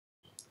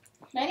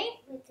Ready?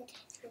 With the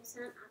textbooks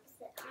on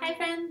opposite Hi arms.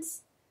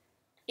 friends.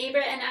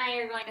 Abra and I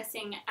are going to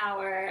sing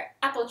our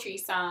apple tree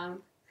song.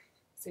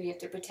 So we have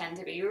to pretend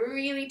to be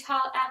really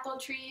tall apple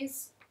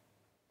trees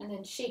and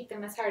then shake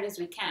them as hard as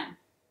we can. Are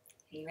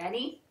you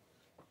ready?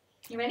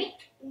 You ready?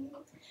 Mm-hmm.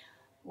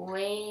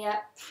 Way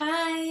up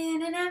high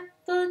in an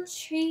apple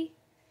tree,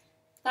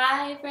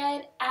 5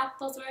 red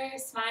apples were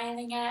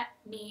smiling at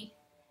me.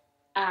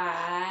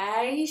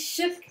 I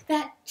shook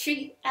that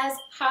tree as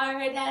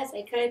hard as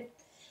I could.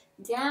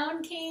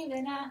 Down came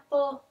an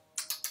apple.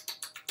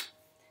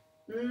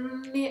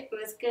 It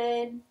was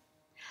good.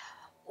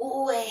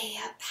 Way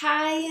up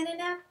high in an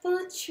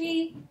apple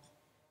tree,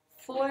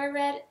 4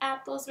 red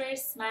apples were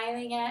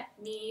smiling at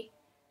me.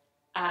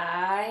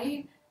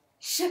 I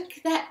shook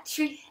that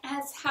tree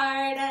as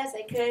hard as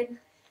I could.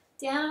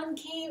 Down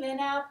came an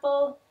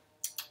apple.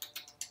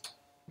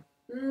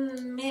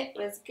 It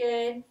was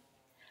good.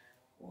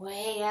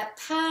 Way up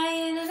high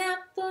in an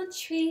apple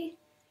tree,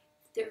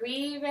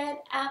 3 red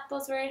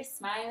apples were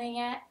smiling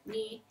at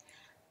me.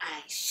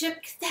 I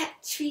shook that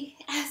tree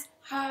as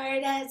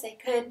hard as I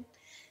could.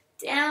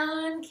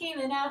 Down came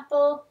an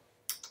apple.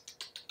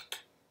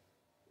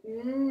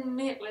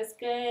 It was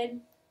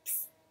good.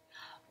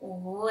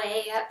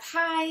 Way up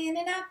high in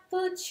an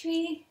apple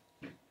tree,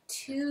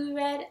 2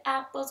 red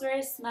apples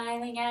were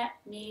smiling at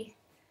me.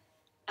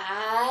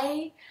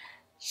 I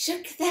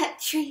shook that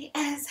tree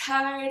as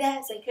hard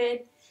as I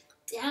could.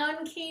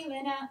 Down came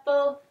an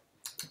apple.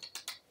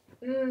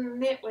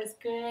 It was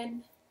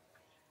good.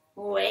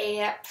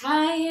 Way up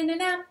high in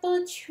an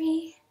apple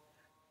tree,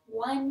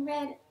 1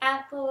 red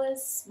apple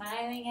was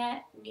smiling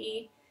at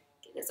me.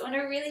 Give this one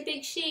a really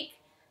big shake.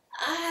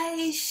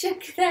 I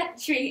shook that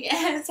tree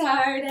as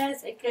hard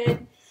as I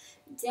could.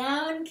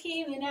 Down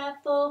came an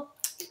apple.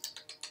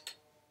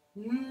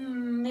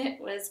 It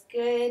was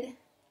good.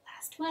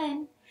 Last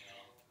one.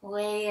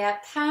 Way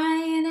up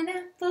high in an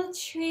apple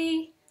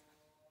tree,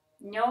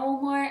 no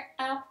more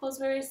apples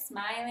were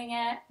smiling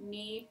at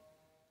me.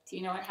 Do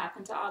you know what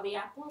happened to all the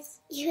apples?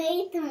 You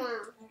ate them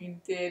all. We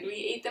did. We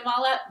ate them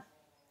all up.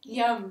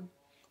 Yum.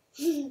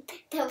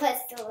 That was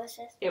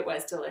delicious. It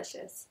was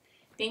delicious.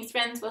 Thanks,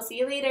 friends. We'll see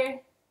you later.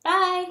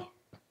 Bye.